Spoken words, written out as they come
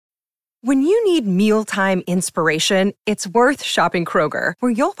When you need mealtime inspiration, it's worth shopping Kroger,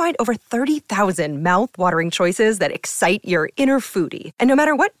 where you'll find over 30,000 mouth-watering choices that excite your inner foodie. And no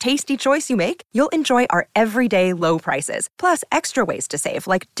matter what tasty choice you make, you'll enjoy our everyday low prices, plus extra ways to save,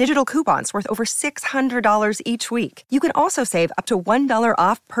 like digital coupons worth over $600 each week. You can also save up to $1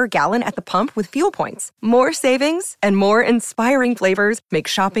 off per gallon at the pump with fuel points. More savings and more inspiring flavors make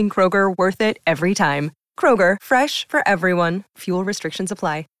shopping Kroger worth it every time. Kroger, fresh for everyone. Fuel restrictions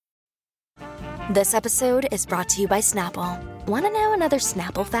apply. This episode is brought to you by Snapple. Want to know another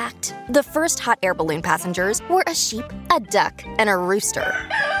Snapple fact? The first hot air balloon passengers were a sheep, a duck, and a rooster.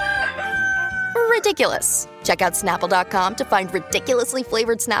 Ridiculous. Check out Snapple.com to find ridiculously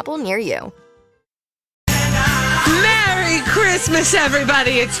flavored Snapple near you. Merry Christmas,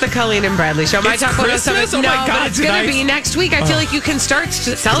 everybody. It's the Colleen and Bradley Show. My Talk 107. Oh my God, it's going to be next week. I feel like you can start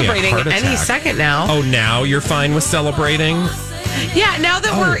celebrating any second now. Oh, now you're fine with celebrating? Yeah, now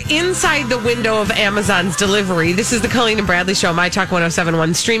that we're inside the window of Amazon's delivery, this is the Colleen and Bradley Show, My Talk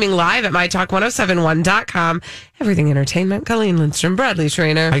 1071, streaming live at MyTalk1071.com. Everything Entertainment, Colleen Lindstrom, Bradley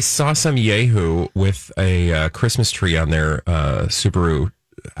Trainer. I saw some Yahoo with a Christmas tree on their Subaru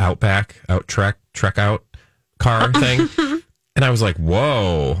Trek Out car thing. And I was like,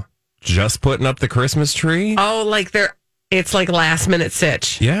 whoa, just putting up the Christmas tree? Oh, like it's like last minute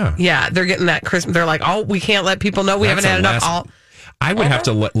sitch. Yeah. Yeah, they're getting that Christmas. They're like, oh, we can't let people know we haven't had enough. I would have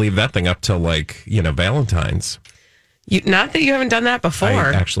to leave that thing up till Valentine's. Not that you haven't done that before.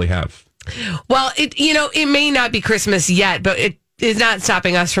 I actually have. Well, it may not be Christmas yet, but it is not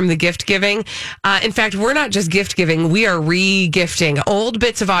stopping us from the gift giving. In fact, we're not just gift giving, we are re-gifting old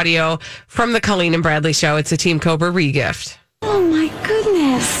bits of audio from the Colleen and Bradley Show. It's a Team Cobra re-gift. Oh my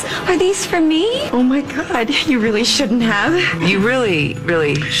goodness. Are these for me? Oh my God. You really shouldn't have. You really,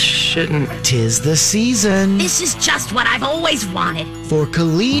 really shouldn't. 'Tis the season This is just what I've always wanted. for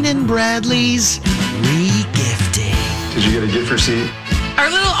Colleen and Bradley's re-gifting. Did you get a gift receipt? Our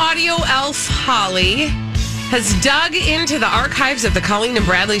little audio elf, Holly, has dug into the archives of the Colleen and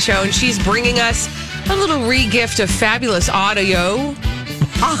Bradley Show, and she's bringing us a little re-gift of fabulous audio.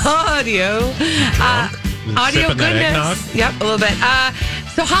 Audio goodness. Yep, a little bit.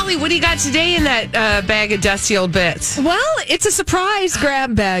 So, Holly, what do you got today in that bag of dusty old bits? Well, it's a surprise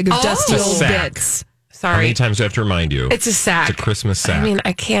grab bag of dusty old bits. Sorry. How many times do I have to remind you? It's a sack. It's a Christmas sack. I mean,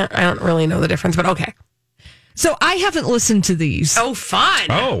 I don't really know the difference, but okay. So I haven't listened to these. Oh, fun.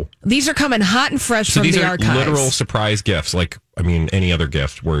 Oh. These are coming hot and fresh from these the are archives. literal surprise gifts, any other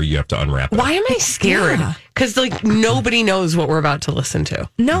gift where you have to unwrap it. Why am I scared? Because nobody knows what we're about to listen to.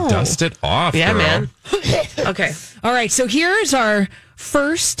 No. Dust it off, Yeah, girl. man. Okay. All right, so here's our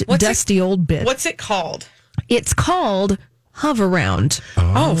first dusty old bit. What's it called? It's called Hover Round.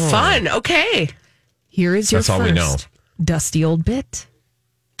 Oh, fun. Okay. Here is your That's all first we know. dusty old bit.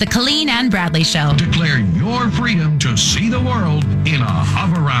 The Colleen and Bradley Show. Declare your freedom to see the world in a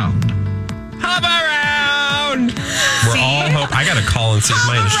hover round. Hover round! We're all hope. I got to call and see if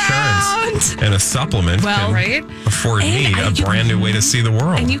my insurance and a supplement can afford me a brand new way to see the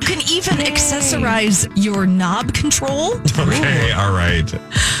world. And you can even accessorize your knob control. Okay, all right.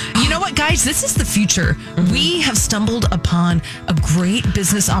 You know what, guys? This is the future. We have stumbled upon a great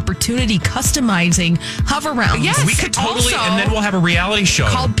business opportunity customizing hover rounds. Yes, We could totally, and then we'll have a reality show.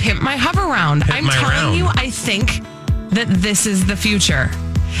 Called Pimp My Hover Round. I'm My telling Round. you, I think that this is the future.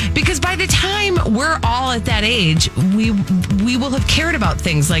 Because by the time we're all at that age, we will have cared about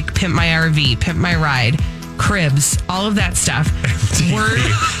things like Pimp My RV, Pimp My Ride, cribs, all of that stuff.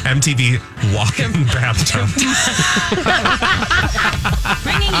 MTV walk-in bathtub.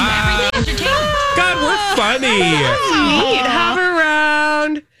 Bringing you everything entertainment. God, we're funny. Neat. Hover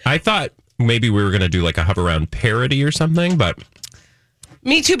round. I thought maybe we were going to do like a hover round parody or something, but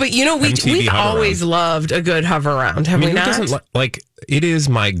Me too, but we've hover always loved a good hover round, have we who not? doesn't it is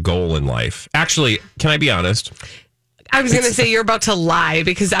my goal in life. Actually, can I be honest? I was going to say you're about to lie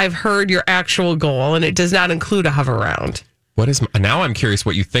because I've heard your actual goal and it does not include a hover round. What is now? I'm curious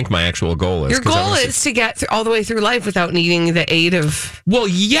what you think my actual goal is. Your goal is to get all the way through life without needing the aid of. Well,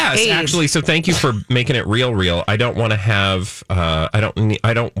 yes, aid. actually. So thank you for making it real. I don't want to have. I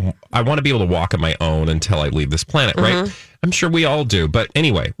want to be able to walk on my own until I leave this planet. Mm-hmm. Right? I'm sure we all do. But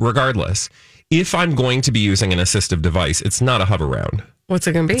anyway, regardless, if I'm going to be using an assistive device, it's not a hover round. What's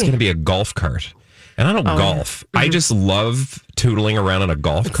it going to be? It's going to be a golf cart. And I don't golf. Mm-hmm. I just love tootling around on a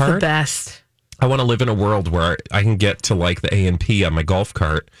golf cart. The best. I want to live in a world where I can get to like the A&P on my golf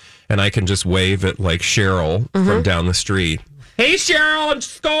cart and I can just wave at like Cheryl from down the street. Hey, Cheryl, I'm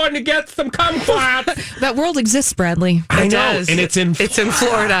just going to get some kumquats. That world exists, Bradley. I know. Does. And it's in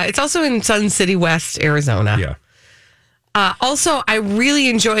Florida. It's also in Sun City West, Arizona. Yeah. Also, I really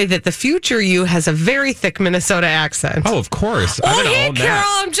enjoy that the future you has a very thick Minnesota accent. Oh, of course. I'm gonna hey, own Carol,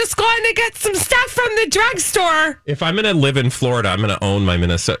 that. I'm just going to get some stuff from the drugstore. If I'm going to live in Florida, I'm going to own my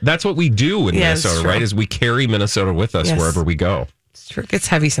Minnesota. That's what we do in Minnesota, right? Is we carry Minnesota with us wherever we go. It's true. It gets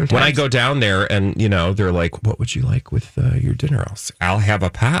heavy sometimes. When I go down there and, they're like, what would you like with your dinner? I'll have a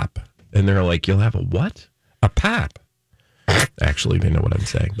pap. And they're like, you'll have a what? A pap. Actually, they know what I'm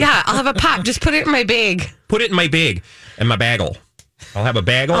saying. Yeah, I'll have a pop. Just put it in my bag. Put it in my bag and my bagel. I'll have a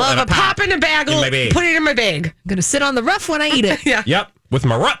bagel I'll and have a pop in a bagel. in my bag. Put it in my bag. I'm going to sit on the rough when I eat it. Yeah. Yep, with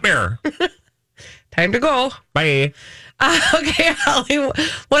my root beer. Time to go. Bye. Okay, Holly,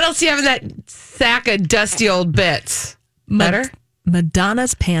 what else do you have in that sack of dusty old bits? Better?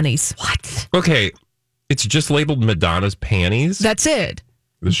 Madonna's panties. What? Okay, it's just labeled Madonna's panties. That's it.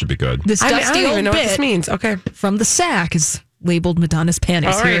 This should be good. This I dusty don't old even know bit what this means. Okay. from the sack is labeled Madonna's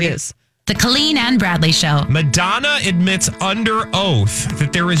panties. Here it Alrighty. is. The Colleen and Bradley Show. Madonna admits under oath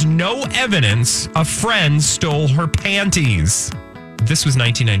that there is no evidence a friend stole her panties. This was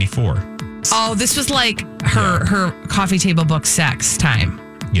 1994. Oh, this was like her coffee table book sex time.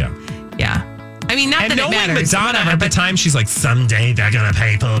 Yeah. Yeah. I mean, not And that it knowing matters. Madonna whatever, at the but time, she's like, someday they're going to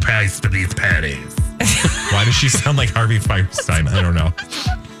pay full price for these panties. Why does she sound like Harvey Fierstein? I don't know.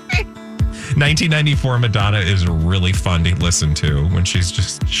 1994 Madonna is really fun to listen to when she's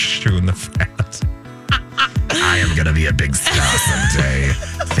just chewing the fat. I am going to be a big star someday.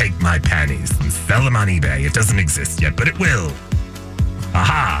 Take my panties and sell them on eBay. It doesn't exist yet, but it will.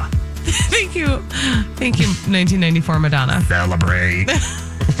 Aha. Thank you. Thank you, 1994 Madonna. Celebrate.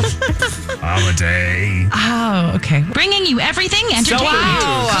 Holiday. Oh, okay. Bringing you everything entertainment.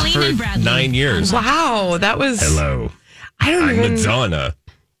 Wow. Colleen For and Bradley. 9 years. Wow, that was... Hello. I don't I'm even... Madonna.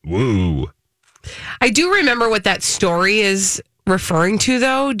 Woo. I do remember what that story is referring to,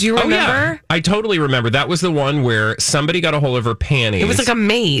 though. Do you remember? Oh, yeah. I totally remember. That was the one where somebody got a hold of her panties. It was like a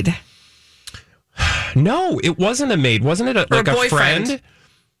maid. No, it wasn't a maid. Wasn't it like a boyfriend. friend?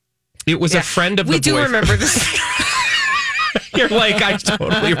 It was a friend of the boyfriend. We do remember this. You're like, I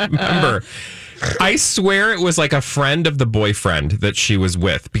totally remember. I swear it was like a friend of the boyfriend that she was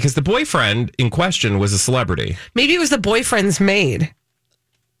with, because the boyfriend in question was a celebrity. Maybe it was the boyfriend's maid.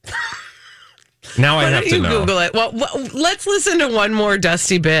 Now I Why have don't to you know. Google it? Well, let's listen to one more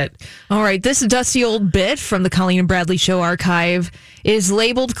dusty bit. All right, this dusty old bit from the Colleen and Bradley Show archive is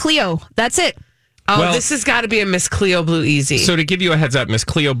labeled Cleo. That's it. Oh, Well- this has got to be a Miss Cleo Blue Easy. So to give you a heads up, Miss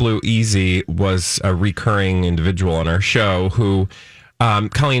Cleo Blue Easy was a recurring individual on our show who,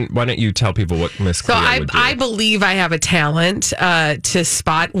 Colleen, why don't you tell people what Miss So Cleo would do? I believe I have a talent to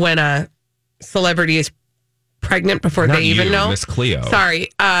spot when a celebrity is pregnant before Not they even you, know. Miss Cleo. Sorry.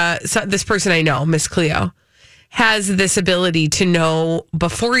 So this person I know, Miss Cleo, has this ability to know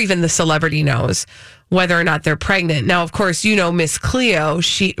before even the celebrity knows whether or not they're pregnant. Now, of course, Miss Cleo,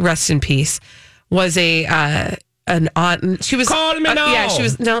 she, rest in peace, was an aunt. She was Call me now. Yeah, she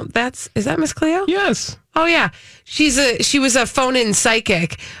was. No, is that Miss Cleo? Yes. Oh yeah, she was a phone-in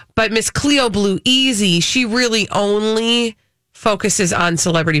psychic, but Miss Cleo Blue Easy, she really only focuses on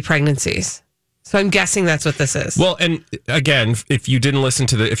celebrity pregnancies. So I'm guessing that's what this is. Well, and again, if you haven't listened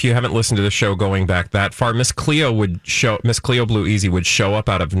to the show going back that far, Miss Cleo Blue Easy would show up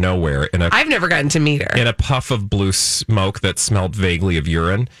out of nowhere I've never gotten to meet her. in a puff of blue smoke that smelled vaguely of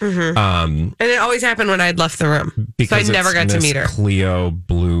urine. Mm-hmm. And it always happened when I'd left the room. So I Because never it's got to Miss meet her. Cleo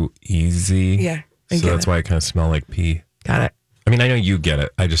Blue Easy. Yeah, I So get that's it. why I kind of smell like pee. Got it. I mean, I know you get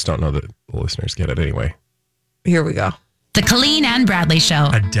it. I just don't know that the listeners get it anyway. Here we go. The Colleen and Bradley Show.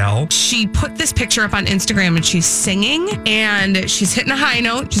 Adele. She put this picture up on Instagram and she's singing and she's hitting a high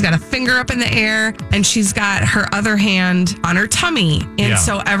note. She's got a finger up in the air and she's got her other hand on her tummy. And Yeah.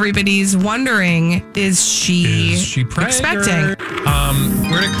 so everybody's wondering, is she expecting?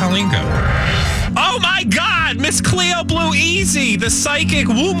 Where did Colleen go? Oh my God, Miss Cleo Blue Easy, the psychic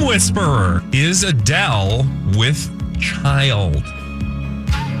womb whisperer. Is Adele with child?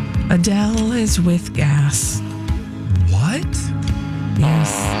 Adele is with gas. What?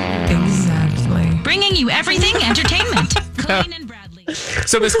 Yes, exactly. Bringing you everything entertainment. Colleen and Bradley.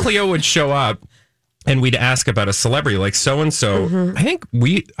 So Miss Cleo would show up and we'd ask about a celebrity like so-and-so.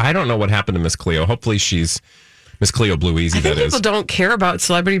 Mm-hmm. I don't know what happened to Miss Cleo. Hopefully she's Miss Cleo Blue Easy, I think that people is. don't care about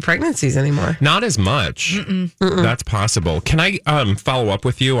celebrity pregnancies anymore. Not as much. That's possible. Can I follow up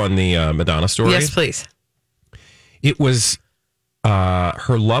with you on the Madonna story? Yes, please. It was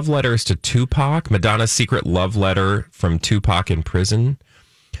her love letters to Tupac, Madonna's secret love letter from Tupac in prison.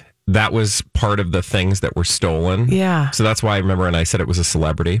 That was part of the things that were stolen. Yeah. So that's why I remember when I said it was a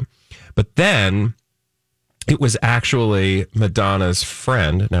celebrity. But then it was actually Madonna's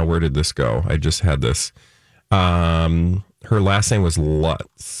friend. Now, where did this go? I just had this. Her last name was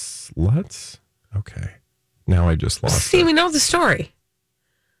Lutz. Lutz? Okay. Now I just lost See, it. we know the story.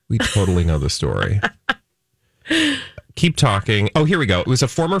 We totally know the story. Keep talking. Oh, here we go. It was a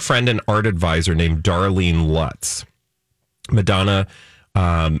former friend and art advisor named Darlene Lutz. Madonna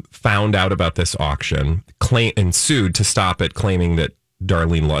found out about this auction and sued to stop it, claiming that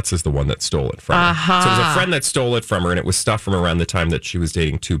Darlene Lutz is the one that stole it from her. So it was a friend that stole it from her, and it was stuff from around the time that she was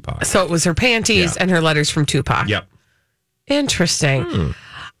dating Tupac. So it was her panties and her letters from Tupac. Yep. Interesting.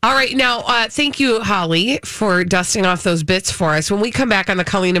 All right. Now, thank you, Holly, for dusting off those bits for us. When we come back on the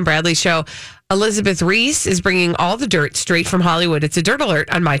Colleen and Bradley show, Elizabeth Reese is bringing all the dirt straight from Hollywood. It's a Dirt Alert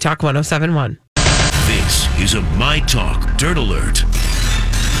on My Talk 107.1. This is a My Talk Dirt Alert.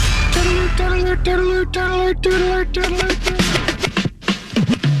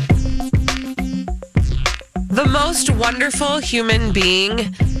 The most wonderful human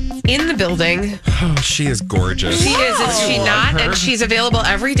being in the building. Oh, she is gorgeous. She is, is she not? And she's available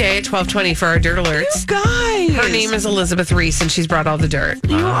every day at 12:20 for our Dirt Alerts. You guys. Her name is Elizabeth Reese, and she's brought all the dirt.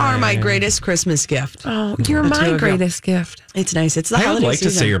 You are my greatest Christmas gift. Oh, you're my greatest gift. It's nice. It's the I would holiday like to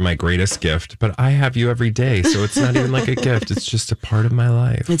season. say you're my greatest gift, but I have you every day, so it's not even like a gift. It's just a part of my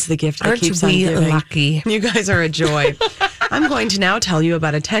life. It's the gift that Aren't keeps we on giving. lucky? You guys are a joy. I'm going to now tell you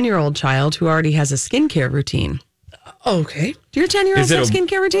about a 10-year-old child who already has a skincare routine. Okay. Do your 10-year-olds Is it have a-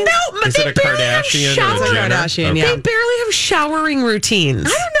 skincare routines? No, but Is they it a barely have Kardashian or a shower. Jenner? Kardashian, Okay. yeah. They barely have showering routines. I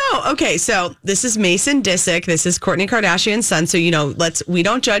don't know. Okay, so this is Mason Disick. This is Kourtney Kardashian's son. So, we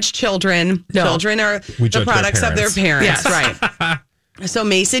don't judge children. No. Children are We the judge their products of their parents. parents. Right. So,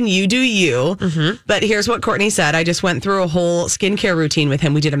 Mason, you do you. But here's what Kourtney said. I just went through a whole skincare routine with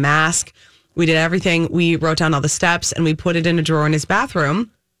him. We did a mask. We did everything. We wrote down all the steps and we put it in a drawer in his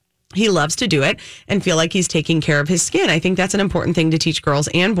bathroom. He loves to do it and feel like he's taking care of his skin. I think that's an important thing to teach girls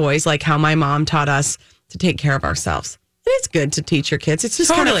and boys, like how my mom taught us to take care of ourselves. It's good to teach your kids. It's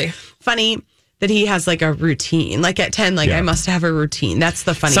just kind of funny that he has like a routine. Like at 10, I must have a routine. That's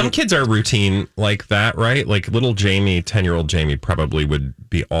the funny. Some kids are routine like that, right? Like little Jamie, 10-year-old Jamie probably would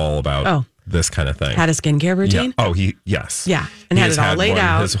be all about this kind of thing. Had a skincare routine? Yeah. Oh, yes. Yeah. And he had has it all laid one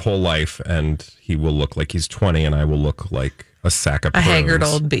out. his whole life, and he will look like he's 20, and I will look like a sack of A prunes. haggard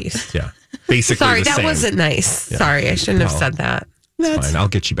old beast. Yeah. Basically Sorry, the that same. wasn't nice. Yeah. Sorry, I shouldn't have Well, said that. It's fine. I'll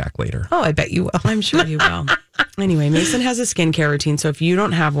get you back later. Oh, I bet you will. I'm sure you will. Anyway, Mason has a skincare routine. So if you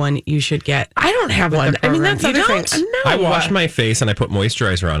don't have one, you should get. I don't have with one. the I mean, program. that's the You other thing. don't? No. I wash my face and I put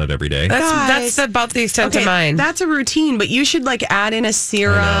moisturizer on it every day. That's about the extent of mine. That's a routine, but you should add in a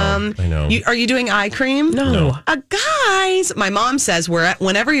serum. I know. Are you doing eye cream? No. Guys, my mom says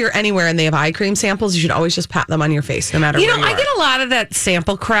whenever you're anywhere and they have eye cream samples, you should always just pat them on your face, no matter where you are. I get a lot of that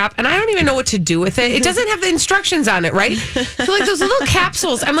sample crap, and I don't even know what to do with it. It doesn't have the instructions on it, right? So, like those little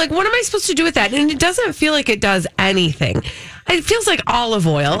capsules, I'm like, what am I supposed to do with that? And it doesn't feel like it does anything. It feels like olive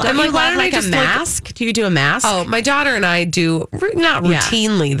oil. Don't I'm you like, why love, don't I like, just a mask? Do you do a mask? Oh, my daughter and I do, not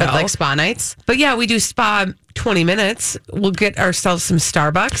routinely though. But like spa nights? But yeah, we do spa 20 minutes. We'll get ourselves some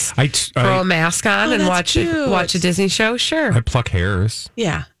Starbucks, throw a mask on, and watch a Disney show. Sure. I pluck hairs.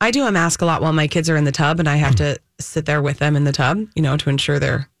 Yeah. I do a mask a lot while my kids are in the tub, and I have to sit there with them in the tub, to ensure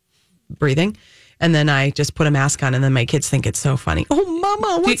they're breathing. And then I just put a mask on, and then my kids think it's so funny. Oh,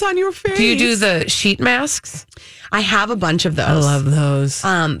 Mama, what's on your face? Do you do the sheet masks? I have a bunch of those. I love those.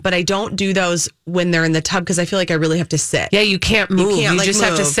 But I don't do those when they're in the tub because I feel like I really have to sit. Yeah, you can't move. You just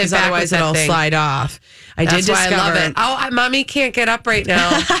have to sit back. Otherwise, with that it'll thing. slide off. I That's did why discover. I love it. Oh, Mommy can't get up right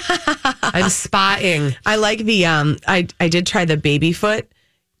now. I'm spotting. I like the. I did try the baby foot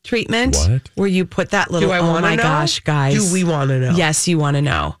treatment. What? Where you put that little. Do I oh want to my know? gosh, guys! Do we want to know? Yes, you want to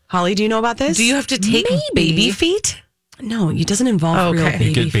know. Holly, do you know about this? Do you have to take baby feet? No, it doesn't involve real baby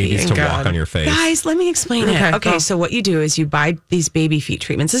You get babies feet. to walk on your face. Guys, let me explain it. Okay, so what you do is you buy these baby feet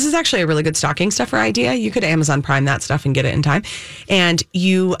treatments. This is actually a really good stocking stuffer idea. You could Amazon Prime that stuff and get it in time. And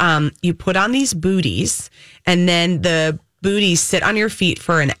you put on these booties, and then the booties sit on your feet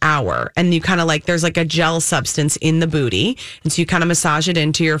for an hour. And you kind of there's like a gel substance in the booty. And so you kind of massage it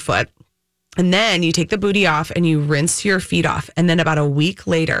into your foot. And then you take the booty off and you rinse your feet off. And then about a week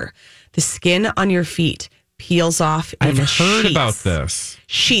later, the skin on your feet peels off in I've heard sheets. about this.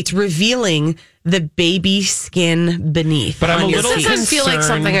 Sheets revealing the baby skin beneath. But I'm on a your little feet. This doesn't feel like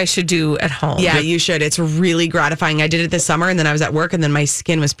something I should do at home. Yeah, you should. It's really gratifying. I did it this summer, and then I was at work, and then my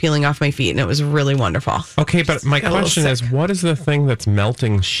skin was peeling off my feet, and it was really wonderful. Okay, but my a little question is, what is the thing that's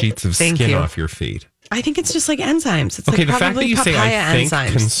melting sheets of Thank skin you. off your feet? I think it's just like enzymes. It's Okay, like the fact that probably you say papaya I think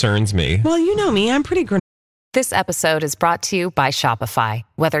enzymes. concerns me. Well, you know me. I'm pretty This episode is brought to you by Shopify.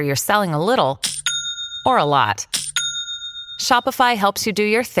 Whether you're selling a little or a lot, Shopify helps you do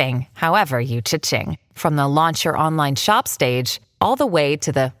your thing, however you cha-ching. From the launch your online shop stage, all the way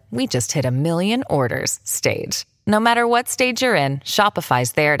to the we just hit 1 million orders stage. No matter what stage you're in,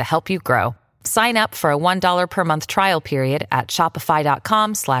 Shopify's there to help you grow. Sign up for a $1 per month trial period at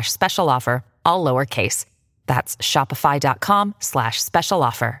shopify.com/special offer, all lowercase. That's shopify.com/special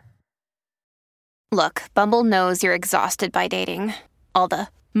offer. Look, Bumble knows you're exhausted by dating. All the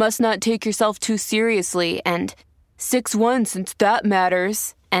must not take yourself too seriously and 6'1" since that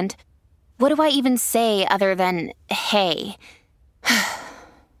matters. And what do I even say other than hey?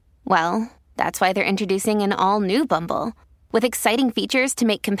 Well, that's why they're introducing an all-new Bumble with exciting features to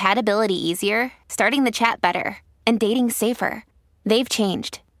make compatibility easier, starting the chat better, and dating safer. They've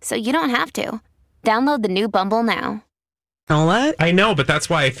changed, so you don't have to. Download the new Bumble now. What? I know, but that's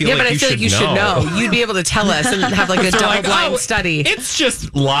why I feel like you should know. You'd be able to tell us and have like a double-blind study. It's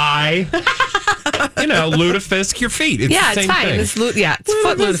just lie. Lutefisk your feet. It's the same fine. thing. It's foot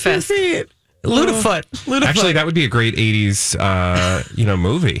lutefisk. Lutefoot. Actually, that would be a great 80s,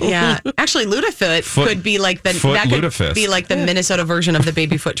 movie. Yeah. Actually, Lutefoot could be like the Minnesota version of the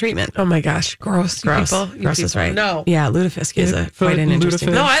baby foot treatment. Oh my gosh. Gross. Gross is right. No. Yeah, lutefisk is quite an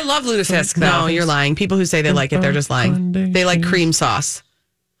interesting. No, I love lutefisk. No, you're lying. People who say they like it, they're just lying. They like cream sauce.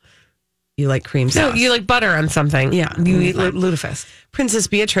 You like cream sauce. No, you like butter on something. Yeah. You eat lutefisk. Princess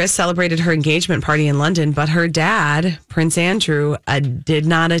Beatrice celebrated her engagement party in London, but her dad, Prince Andrew, did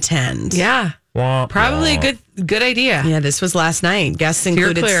not attend. Yeah. Probably a good idea. Yeah, this was last night. Guests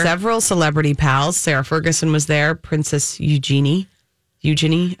included several celebrity pals. Sarah Ferguson was there. Princess Eugenie,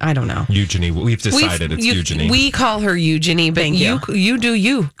 I don't know. Eugenie. We've decided it's Eugenie. We call her Eugenie, but you do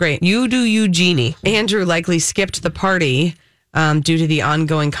you. Great. You do Eugenie. Andrew likely skipped the party due to the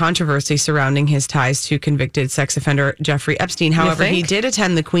ongoing controversy surrounding his ties to convicted sex offender Jeffrey Epstein. However, he did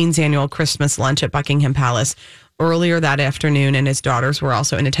attend the Queen's annual Christmas lunch at Buckingham Palace earlier that afternoon, and his daughters were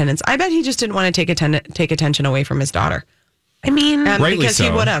also in attendance. I bet he just didn't want to take attention away from his daughter. I mean, because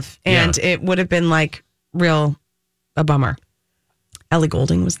he would have, and it would have been like a bummer. Ellie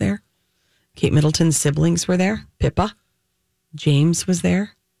Goulding was there. Kate Middleton's siblings were there. Pippa. James was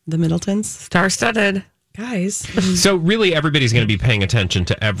there. The Middletons. Star-studded. Guys. So really everybody's going to be paying attention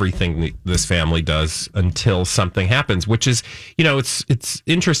to everything this family does until something happens, which is, it's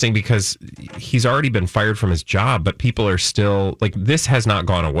interesting because he's already been fired from his job, but people are still like, this has not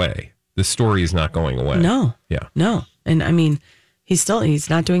gone away. The story is not going away. No. Yeah. No. And I mean, he's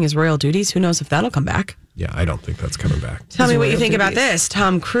not doing his royal duties. Who knows if that'll come back? Yeah, I don't think that's coming back. Tell me what you think about this.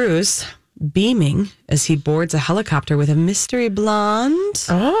 Tom Cruise beaming as he boards a helicopter with a mystery blonde.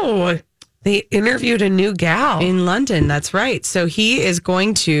 Oh, they interviewed a new gal in London. That's right. So he is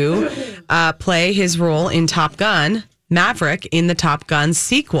going to play his role in Top Gun Maverick in the Top Gun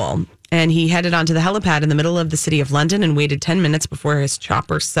sequel. And he headed onto the helipad in the middle of the city of London and waited 10 minutes before his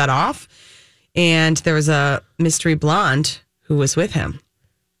chopper set off. And there was a mystery blonde who was with him.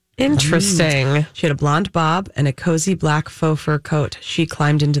 Interesting. She had a blonde bob and a cozy black faux fur coat. She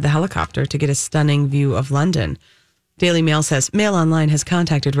climbed into the helicopter to get a stunning view of London. Daily Mail says, Mail Online has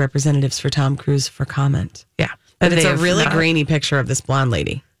contacted representatives for Tom Cruise for comment. Yeah. But it's a really grainy picture of this blonde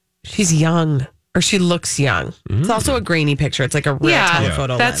lady. She's young, or she looks young. It's also a grainy picture. It's like a rare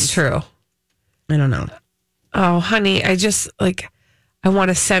telephoto that's lens. True. I don't know. Oh, honey, I want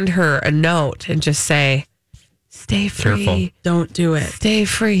to send her a note and just say, stay free. Careful. Don't do it. Stay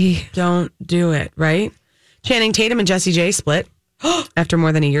free. Don't do it, right? Channing Tatum and Jessie J split after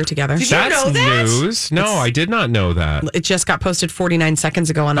more than a year together. Did you know that? News. No, I did not know that. It just got posted 49 seconds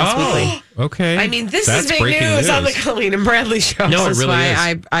ago on Us Weekly. Okay. I mean, this is big news on the Colleen and Bradley show. No, This it really is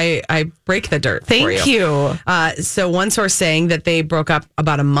why is. I break the dirt Thank for you. So one source saying that they broke up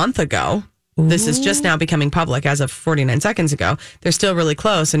about a month ago. Ooh. This is just now becoming public as of 49 seconds ago. They're still really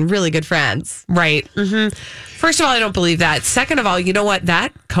close and really good friends. Right. Mm-hmm. First of all, I don't believe that. Second of all, you know what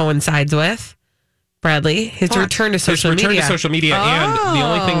that coincides with? Bradley, his return to social media. His return to social media. And the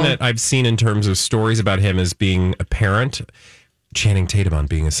only thing that I've seen in terms of stories about him as being a parent, Channing Tatum on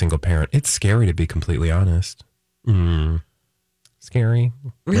being a single parent. It's scary, to be completely honest. Scary.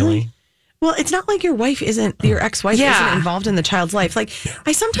 Really? Well, it's not like your ex-wife isn't involved in the child's life. Like,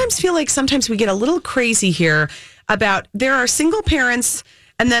 I sometimes feel like sometimes we get a little crazy here about there are single parents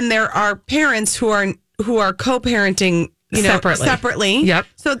and then there are parents who are co-parenting separately. Yep.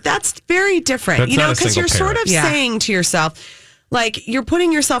 So that's very different, That's because you're sort of saying to yourself, like, you're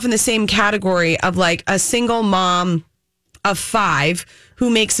putting yourself in the same category of like a single mom of 5 who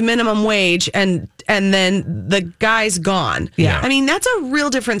makes minimum wage and then the guy's gone. Yeah. I mean, that's a real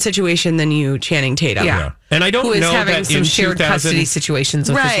different situation than you, Channing Tatum. Yeah. And I don't Who is know having that some in shared custody situations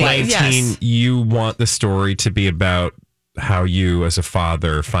with his wife. 2019, you want the story to be about how you, as a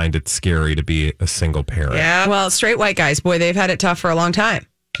father, find it scary to be a single parent. Yeah. Well, straight white guys, boy, they've had it tough for a long time.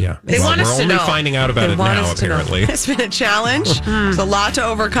 Yeah. They want us to know. We're only finding out about it now, apparently. It's been a challenge. There's a lot to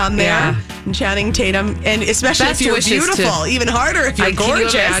overcome there. Yeah. And Channing Tatum, and especially Best if you're wishes beautiful, even harder if you're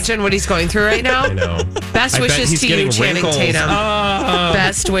gorgeous. Can you imagine what he's going through right now? I know. Best I bet wishes he's to you, getting Channing wrinkles. Tatum.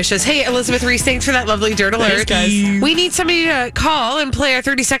 Best wishes. Hey, Elizabeth Reese, thanks for that lovely dirt alert. guys. We need somebody to call and play our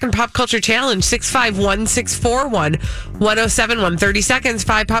 30-second pop culture challenge. 651-641-1071. 30 seconds,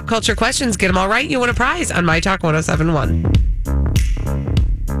 5 pop culture questions. Get them all right. You win a prize on My Talk 1071.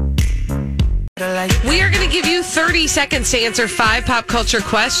 We are going to give you 30 seconds to answer 5 pop culture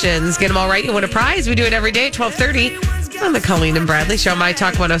questions. Get them all right. You win a prize. We do it every day at 12:30 on the Colleen and Bradley Show. My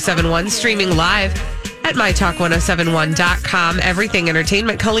Talk 1071, streaming live at mytalk1071.com. Everything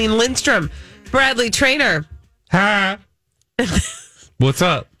Entertainment. Colleen Lindstrom, Bradley Trainer. Hi. What's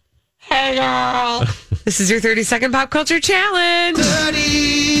up? Hey, girl. This is your 30-second pop culture challenge.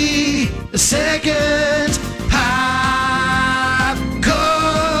 30-second pop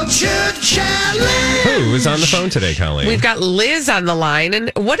culture challenge. Who is on the phone today, Colleen? We've got Liz on the line.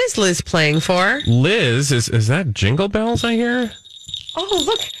 And what is Liz playing for? Liz, is that Jingle Bells I hear? Oh,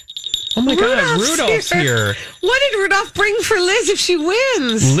 look. Oh my God, Rudolph's here. What did Rudolph bring for Liz if she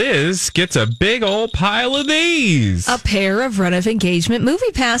wins? Liz gets a big old pile of these. A pair of Run of Engagement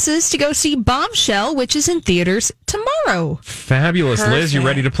movie passes to go see Bombshell, which is in theaters tomorrow. Fabulous. Perfect. Liz, you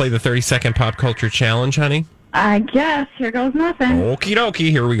ready to play the 30-second pop culture challenge, honey? I guess. Here goes nothing. Okie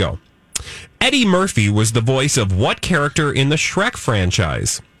dokie, here we go. Eddie Murphy was the voice of what character in the Shrek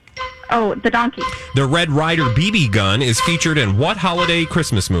franchise? Oh, the donkey. The Red Ryder BB gun is featured in what holiday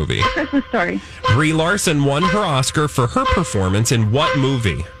Christmas movie? Christmas Story. Brie Larson won her Oscar for her performance in what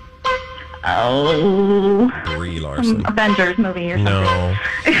movie? Oh. Brie Larson. Avengers movie or something. No.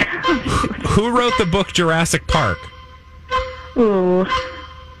 Who wrote the book Jurassic Park? Ooh.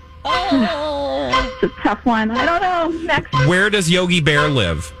 It's a tough one. I don't know. Next. Where does Yogi Bear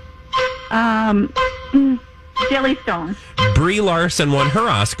live? Jellystone. Brie Larson won her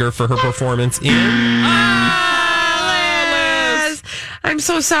Oscar for her performance in... Liz! I'm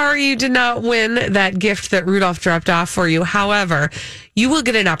so sorry you did not win that gift that Rudolph dropped off for you. However, you will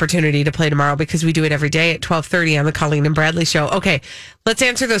get an opportunity to play tomorrow because we do it every day at 12:30 on the Colleen and Bradley Show. Okay, let's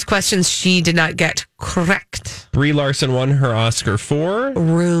answer those questions she did not get correct. Brie Larson won her Oscar for...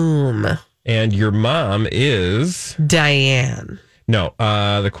 Room. And your mom is... Diane. No,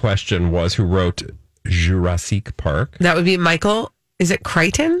 the question was who wrote Jurassic Park? That would be Michael. Is it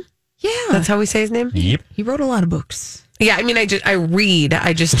Crichton? Yeah. That's how we say his name? Yep. He wrote a lot of books. Yeah, I mean, I read.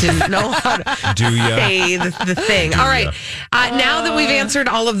 I just didn't know how to say the thing. All right. Now that we've answered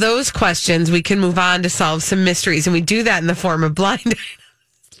all of those questions, we can move on to solve some mysteries. And we do that in the form of blind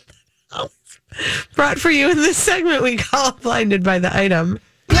items. Brought for you in this segment we call Blinded by the Item.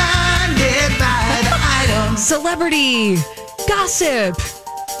 Blinded by the item. Celebrity, gossip,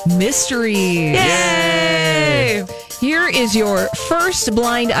 mystery. Yay! Here is your first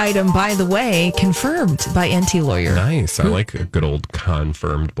blind item, by the way, confirmed by NT Lawyer. Nice. I like a good old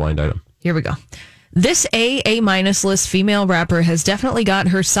confirmed blind item. Here we go. This A-minus list female rapper has definitely got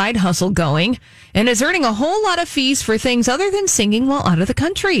her side hustle going and is earning a whole lot of fees for things other than singing while out of the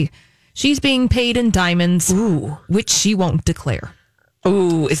country. She's being paid in diamonds, which she won't declare.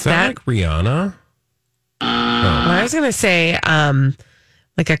 Ooh, is that like Rihanna? Well, I was going to say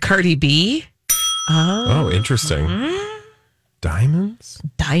like a Cardi B. Oh, interesting. Diamonds?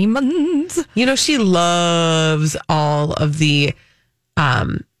 Diamonds. You know, she loves all of the,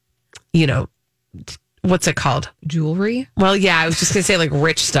 you know, what's it called? Jewelry? Well, yeah, I was just going to say like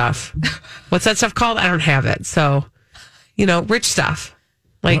rich stuff. What's that stuff called? I don't have it. So, you know, rich stuff.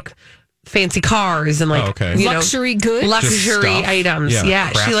 Like fancy cars and like you luxury know, goods. Luxury items. Yeah,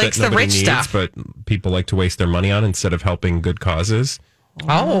 crap she likes that the nobody rich needs, stuff. But people like to waste their money on instead of helping good causes.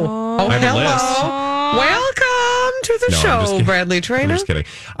 Oh, I have a hello. list. Welcome to the No, I'm just show, kidding. Bradley Trainer. I'm just kidding.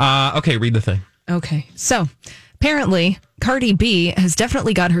 Okay, read the thing. Okay, so apparently Cardi B has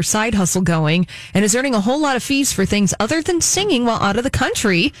definitely got her side hustle going and is earning a whole lot of fees for things other than singing while out of the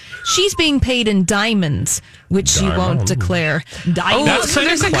country. She's being paid in diamonds, which she won't declare. Oh, so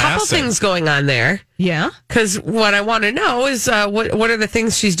there's a couple things going on there. Yeah. Because what I want to know is what are the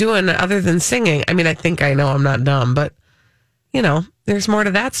things she's doing other than singing? I mean, I think I know, I'm not dumb, but, you know, there's more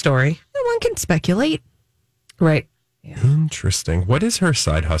to that story. No one can speculate. Right. Interesting. What is her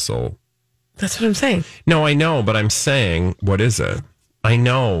side hustle? That's what I'm saying. No, I know, but I'm saying, what is it? I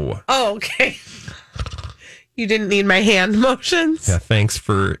know. Oh, okay. You didn't need my hand motions? Yeah, thanks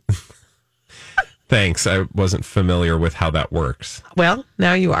for... Thanks. I wasn't familiar with how that works. Well,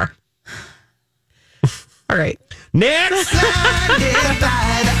 now you are. All right. Next.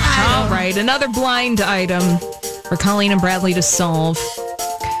 All right, another blind item for Colleen and Bradley to solve.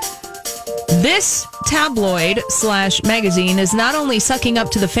 This tabloid/magazine is not only sucking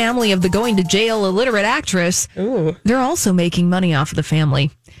up to the family of the going to jail illiterate actress, they're also making money off of the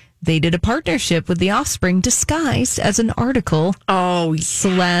family. They did a partnership with The Offspring disguised as an article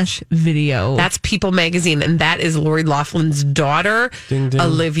 /video. That's People Magazine, and that is Lori Loughlin's daughter, Ding, ding.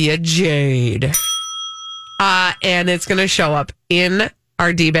 Olivia Jade. And it's going to show up in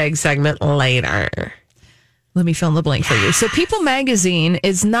our D-Bag segment later. Let me fill in the blank for you. So People Magazine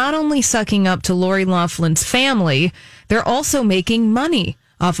is not only sucking up to Lori Loughlin's family, they're also making money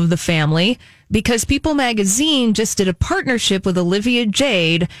off of the family because People Magazine just did a partnership with Olivia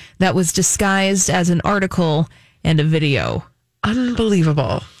Jade that was disguised as an article and a video.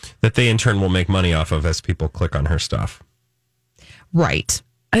 Unbelievable. That they in turn will make money off of as people click on her stuff. Right.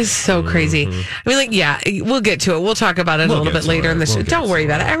 It's so crazy. I mean, like, yeah, we'll get to it. We'll talk about it a little bit later in the show. Don't worry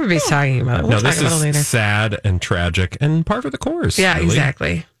about it. Everybody's talking about it. We'll talk about it later. This is sad and tragic and par for the course. Yeah, really.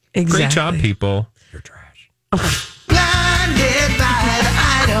 exactly. Great job, people. You're trash. Blinded by the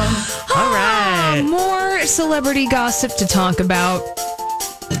item. All right. More celebrity gossip to talk about.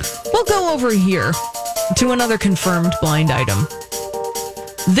 We'll go over here to another confirmed blind item.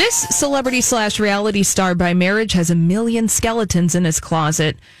 This celebrity/reality star by marriage has 1 million skeletons in his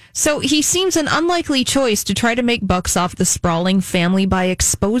closet, so he seems an unlikely choice to try to make bucks off the sprawling family by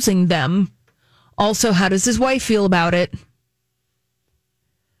exposing them. Also, how does his wife feel about it?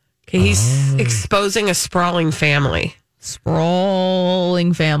 Okay, he's exposing a sprawling family.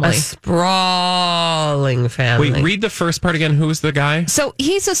 Sprawling family. A sprawling family. Wait, read the first part again. Who is the guy? So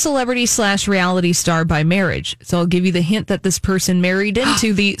he's a celebrity/reality star by marriage. So I'll give you the hint that this person married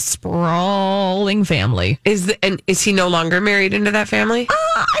into the sprawling family. Is he no longer married into that family?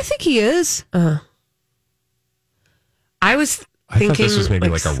 I think he is. I thought this was maybe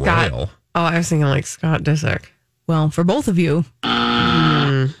like a Scott. royal. Oh, I was thinking like Scott Disick. Well, for both of you.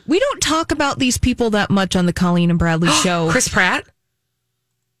 We don't talk about these people that much on the Colleen and Bradley show. Chris Pratt?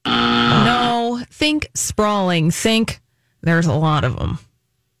 No, think sprawling. Think there's a lot of them.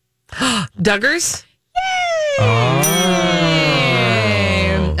 Duggars? Yay!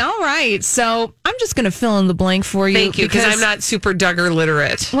 All right, so I'm just going to fill in the blank for you. Thank you, because I'm not super Duggar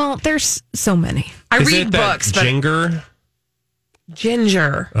literate. Well, there's so many. I Is read it that books, but Ginger?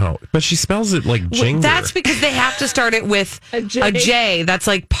 Ginger. Oh, but she spells it like Well, Ginger. that's because they have to start it with a J. That's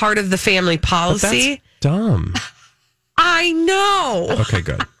like part of the family But policy. that's dumb. I know. Okay,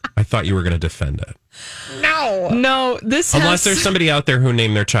 good. I thought you were going to defend it. No, this Unless there's somebody out there who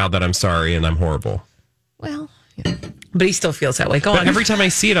named their child that I'm sorry and I'm horrible. Well, but he still feels that way. Go But on. every time I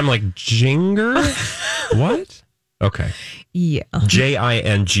see it, I'm like, Ginger? What? Okay. Yeah.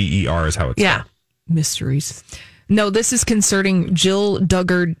 Jinger is how it's spelled. Mysteries. No, this is concerning Jill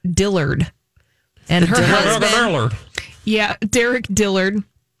Duggar Dillard and her husband. Yeah, Derek Dillard.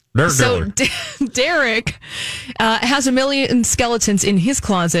 Derek has 1 million skeletons in his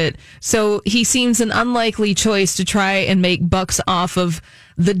closet, so he seems an unlikely choice to try and make bucks off of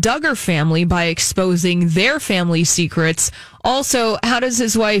the Duggar family by exposing their family secrets. Also, how does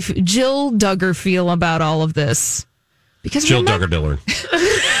his wife Jill Duggar feel about all of this? Because Jill Duggar Dillard.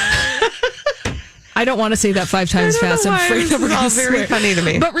 I don't want to say that 5 times fast. I'm afraid that we're going to very funny to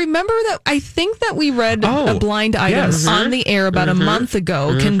me. But remember that I think that we read a blind item on the air about a month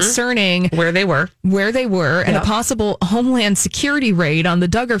ago concerning where they were, and a possible Homeland Security raid on the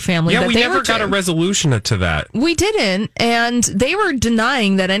Duggar family. Yeah, that we never got a resolution to that. We didn't, and they were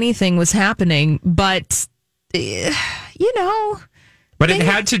denying that anything was happening. But But it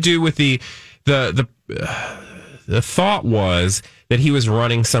had to do with the thought was that he was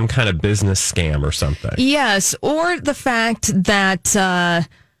running some kind of business scam or something. Yes, or the fact that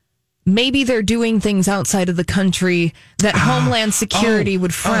maybe they're doing things outside of the country that Homeland Security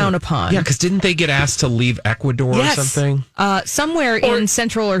would frown upon. Yeah, because didn't they get asked to leave Ecuador or something? Somewhere in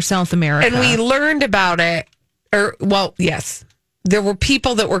Central or South America. And we learned about it, yes. There were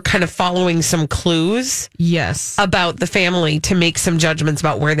people that were kind of following some clues about the family to make some judgments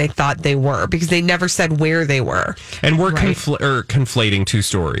about where they thought they were, because they never said where they were. And we're conflating two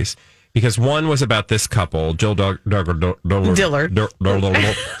stories, because one was about this couple, Jill Dillard,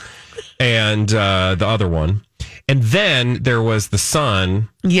 and the other one. And then there was the son.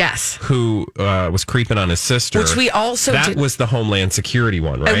 Yes. Who was creeping on his sister. Which we also That was the Homeland Security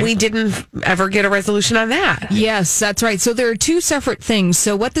one, right? And we didn't ever get a resolution on that. Yes, that's right. So there are two separate things.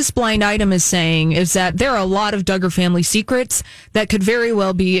 So what this blind item is saying is that there are a lot of Duggar family secrets that could very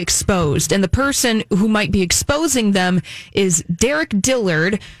well be exposed. And the person who might be exposing them is Derek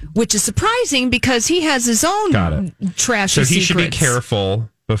Dillard, which is surprising because he has his own trashy secrets. So he should be careful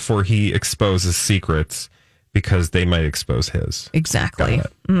before he exposes secrets because they might expose his. Exactly.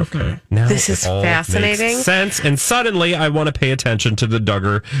 Okay. Now this is fascinating. Makes sense. And suddenly I want to pay attention to the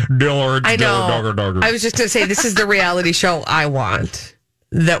Duggar Dillard. I know. Duggar. I was just going to say, this is the reality show I want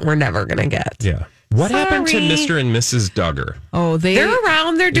that we're never going to get. Yeah. What happened to Mr. and Mrs. Duggar? Oh, they're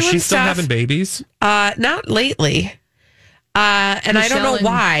around. They're doing stuff. Is she still stuff. having babies? Not lately. And I don't know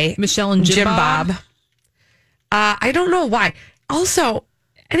why. Michelle and Jim Bob. I don't know why. Also,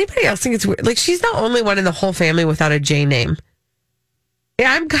 anybody else think it's weird? Like, she's the only one in the whole family without a J name.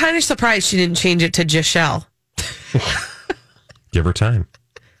 Yeah, I'm kind of surprised she didn't change it to Giselle. Give her time.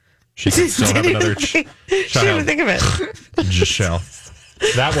 She can still have another she didn't even think of it. Giselle.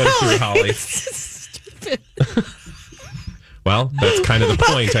 That one's through Holly. Well, that's kind of the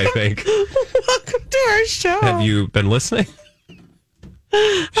point, I think. Welcome to our show. Have you been listening?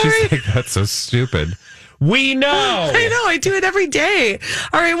 She's like, that's so stupid. We know. I know. I do it every day.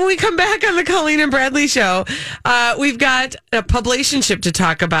 All right. When we come back on the Colleen and Bradley show, we've got a publicationship to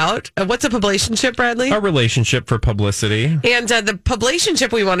talk about. What's a publicationship, Bradley? A relationship for publicity. And the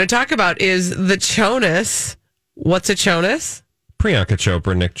publicationship we want to talk about is the Jonas. What's a Jonas? Priyanka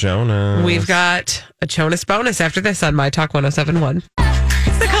Chopra, Nick Jonas. We've got a Jonas bonus after this on My Talk 107.1.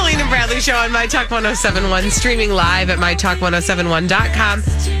 It's the Colleen and Bradley show on My Talk 107.1, streaming live at MyTalk1071.com.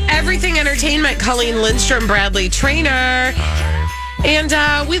 Everything Entertainment, Colleen Lindstrom, Bradley Trainer.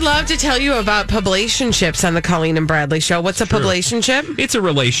 And we love to tell you about publicationships on the Colleen and Bradley show. What's a publicationship? It's a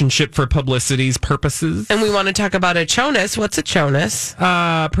relationship for publicity's purposes. And we want to talk about a Jonas. What's a Jonas?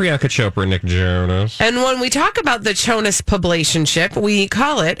 Priyanka Chopra, Nick Jonas. And when we talk about the Jonas publicationship, we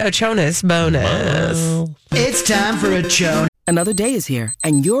call it a Jonas bonus. It's time for a Jonas. Another day is here,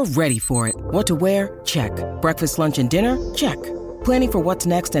 and you're ready for it. What to wear? Check. Breakfast, lunch, and dinner? Check. Planning for what's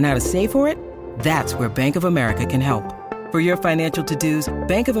next and how to save for it? That's where Bank of America can help. For your financial to-dos,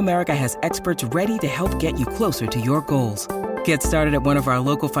 Bank of America has experts ready to help get you closer to your goals. Get started at one of our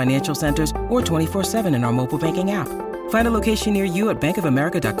local financial centers or 24/7 in our mobile banking app. Find a location near you at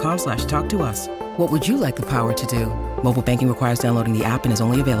bankofamerica.com/talktous. What would you like the power to do? Mobile banking requires downloading the app and is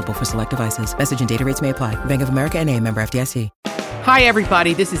only available for select devices. Message and data rates may apply. Bank of America N.A., member FDIC. Hi,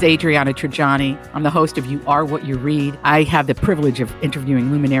 everybody. This is Adriana Trajani. I'm the host of You Are What You Read. I have the privilege of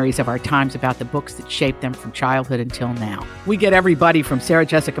interviewing luminaries of our times about the books that shaped them from childhood until now. We get everybody from Sarah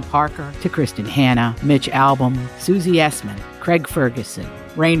Jessica Parker to Kristen Hanna, Mitch Albom, Susie Essman, Craig Ferguson,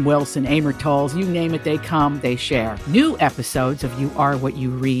 Rainn Wilson, Amor Tolls, you name it, they come, they share. New episodes of You Are What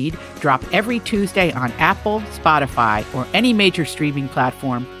You Read drop every Tuesday on Apple, Spotify, or any major streaming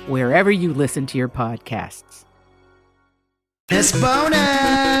platform wherever you listen to your podcasts. This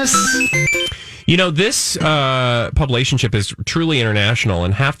bonus. You know, this publicationship is truly international,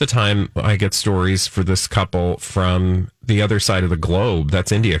 and half the time I get stories for this couple from the other side of the globe.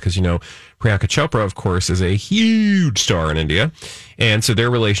 That's India, because, you know, Priyanka Chopra, of course, is a huge star in India, and so their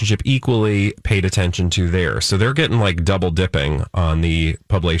relationship equally paid attention to there. So they're getting like double dipping on the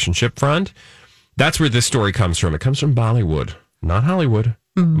publicationship front. That's where this story comes from. It comes from Bollywood, not Hollywood.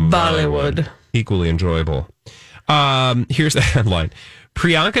 Bollywood. Equally enjoyable. Here's the headline.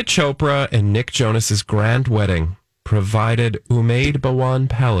 Priyanka Chopra and Nick Jonas's grand wedding provided Umaid Bhawan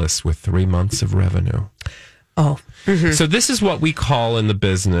Palace with 3 months of revenue. Oh. Mm-hmm. So this is what we call in the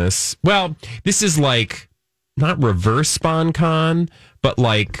business. Well, this is like not reverse SponCon, but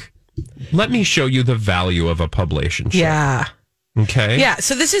like, let me show you the value of a publicationship. Yeah. Okay. Yeah.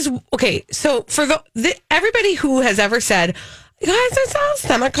 So this is okay. So for everybody who has ever said, "You guys are so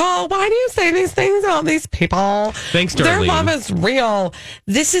cynical. Why do you say these things about these people? Thanks, Darlene. Their love is real."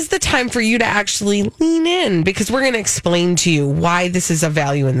 This is the time for you to actually lean in, because we're going to explain to you why this is a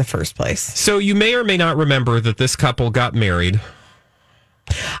value in the first place. So you may or may not remember that this couple got married.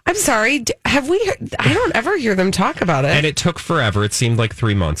 I'm sorry. Have we? I don't ever hear them talk about it. And it took forever. It seemed like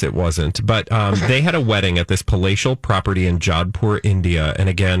 3 months. It wasn't. But they had a wedding at this palatial property in Jodhpur, India. And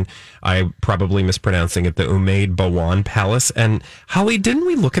again, I'm probably mispronouncing it, the Umaid Bhawan Palace. And Holly, didn't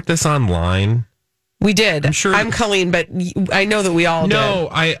we look at this online? We did. I'm sure. I'm Colleen, but I know that we all did. No,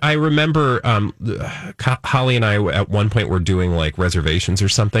 I remember Holly and I at one point were doing like reservations or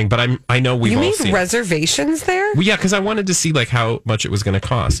something, but I know we've all seen reservations there? Well, yeah, because I wanted to see like how much it was going to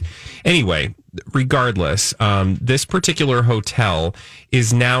cost. Anyway, regardless, this particular hotel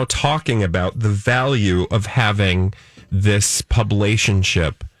is now talking about the value of having this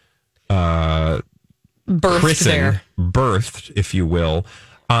publicationship birthed, if you will,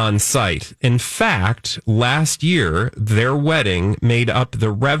 on site. In fact, last year, their wedding made up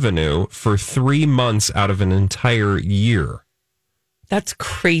the revenue for 3 months out of an entire year. That's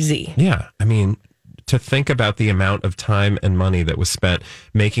crazy. Yeah. I mean, to think about the amount of time and money that was spent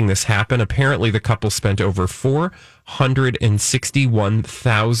making this happen. Apparently, the couple spent over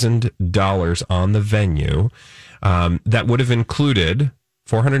 $461,000 on the venue. That would have included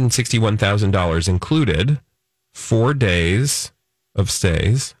 $461,000 included 4 days of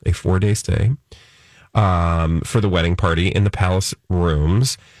stays, a 4-day stay for the wedding party in the palace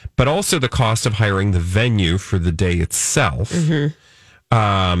rooms, but also the cost of hiring the venue for the day itself.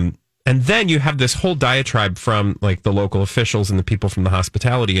 And then you have this whole diatribe from like the local officials and the people from the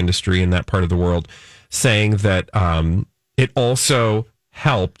hospitality industry in that part of the world saying that it also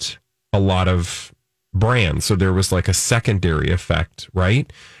helped a lot of brands. So there was like a secondary effect,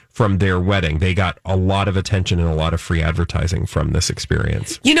 right? From their wedding. They got a lot of attention and a lot of free advertising from this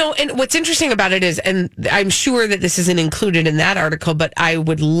experience. You know, and what's interesting about it is, and I'm sure that this isn't included in that article, but I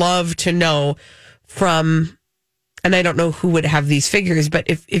would love to know from, and I don't know who would have these figures, but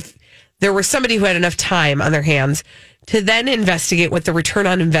if there was somebody who had enough time on their hands to then investigate what the return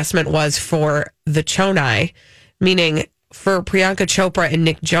on investment was for the Chonai, meaning for Priyanka Chopra and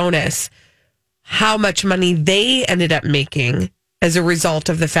Nick Jonas, how much money they ended up making as a result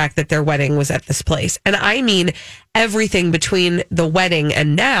of the fact that their wedding was at this place. And I mean everything between the wedding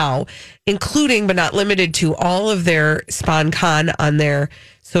and now, including but not limited to all of their SponCon on their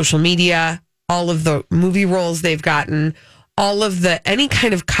social media, all of the movie roles they've gotten, all of the any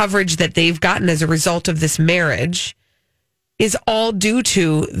kind of coverage that they've gotten as a result of this marriage is all due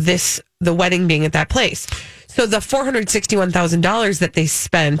to the wedding being at that place. So the $461,000 that they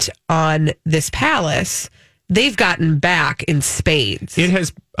spent on this palace, they've gotten back in spades. It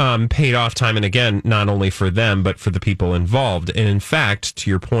has paid off time and again, not only for them, but for the people involved. And in fact, to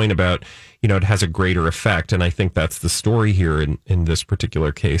your point about, you know, it has a greater effect. And I think that's the story here in this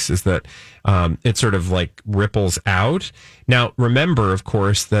particular case is that it sort of like ripples out. Now, remember, of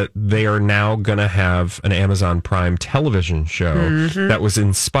course, that they are now going to have an Amazon Prime television show that was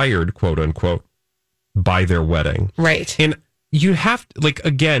inspired, quote unquote, by their wedding. Right. And you have, like,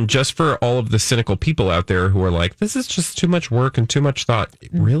 again, just for all of the cynical people out there who are like, this is just too much work and too much thought.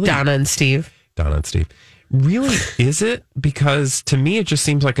 Really? Donna and Steve. Really, is it? Because to me, it just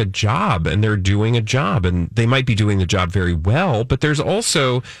seems like a job and they're doing a job and they might be doing the job very well, but there's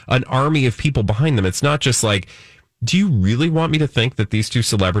also an army of people behind them. It's not just like, do you really want me to think that these two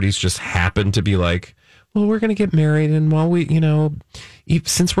celebrities just happen to be like, well, we're going to get married and while we, you know,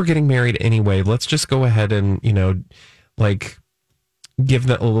 since we're getting married anyway, let's just go ahead and, you know, like, give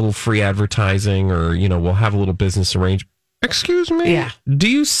that a little free advertising or, you know, we'll have a little business arrangement. Excuse me? Yeah. Do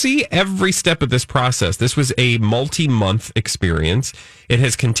you see every step of this process? This was a multi-month experience. It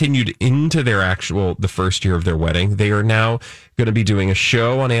has continued into the first year of their wedding. They are now going to be doing a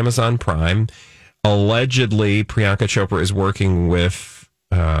show on Amazon Prime. Allegedly, Priyanka Chopra is working with,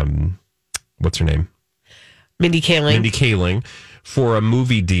 what's her name? Mindy Kaling. For a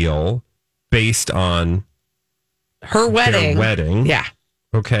movie deal based on her wedding. Their wedding. Yeah.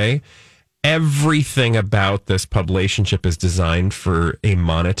 Okay. Everything about this publicationship is designed for a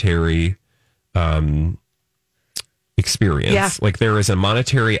monetary experience. Yeah. Like there is a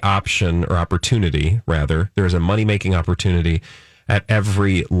monetary option or opportunity, rather. There's a money-making opportunity at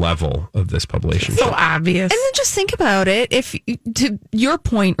every level of this publicationship. So obvious. And then just think about it. If to your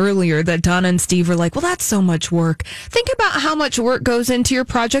point earlier that Donna and Steve were like, well, that's so much work. Think about how much work goes into your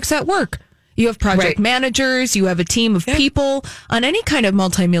projects at work. You have project managers, you have a team of people on any kind of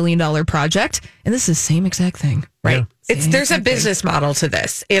multi-million-dollar project, and this is the same exact thing. Right. There's a business model to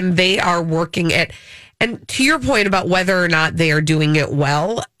this, and they are working it. And to your point about whether or not they are doing it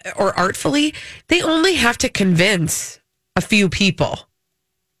well or artfully, they only have to convince a few people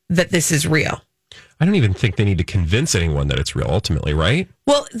that this is real. I don't even think they need to convince anyone that it's real ultimately, right?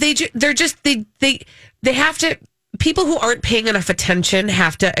 Well, they have to. People who aren't paying enough attention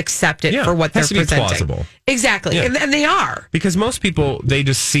have to accept it for what they're presenting. It has to be plausible. Exactly. Yeah. And they are. Because most people, they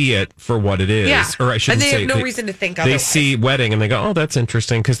just see it for what it is. Yeah. Or I shouldn't say. And they have no reason to think otherwise. They see wedding and they go, oh, that's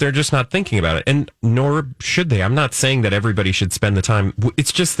interesting, because they're just not thinking about it. And nor should they. I'm not saying that everybody should spend the time.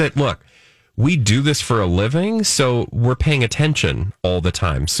 It's just that, look, we do this for a living, so we're paying attention all the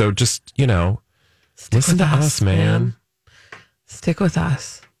time. So just, you know, listen to us, man. Stick with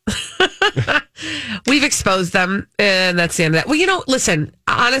us. We've exposed them, and that's the end of that. Well, you know, listen,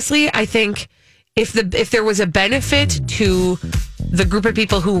 honestly, I think if there was a benefit to the group of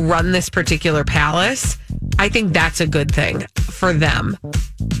people who run this particular palace, I think that's a good thing for them.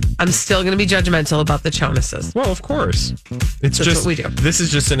 I'm still going to be judgmental about the Jonases. Well, of course. It's That's just what we do. This is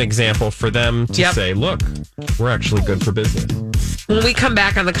just an example for them to say, look, we're actually good for business. When we come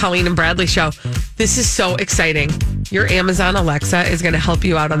back on the Colleen and Bradley show, this is so exciting. Your Amazon Alexa is going to help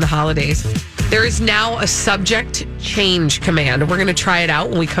you out on the holidays. There is now a subject change command. We're going to try it out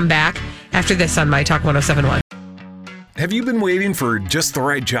when we come back after this on My Talk 107.1. Have you been waiting for just the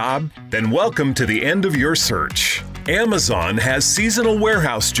right job? Then welcome to the end of your search. Amazon has seasonal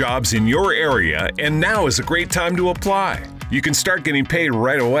warehouse jobs in your area, and now is a great time to apply. You can start getting paid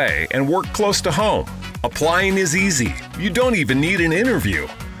right away and work close to home. Applying is easy. You don't even need an interview.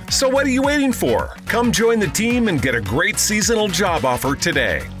 So what are you waiting for? Come join the team and get a great seasonal job offer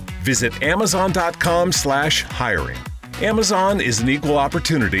today. Visit Amazon.com/hiring. Amazon is an equal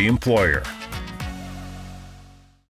opportunity employer.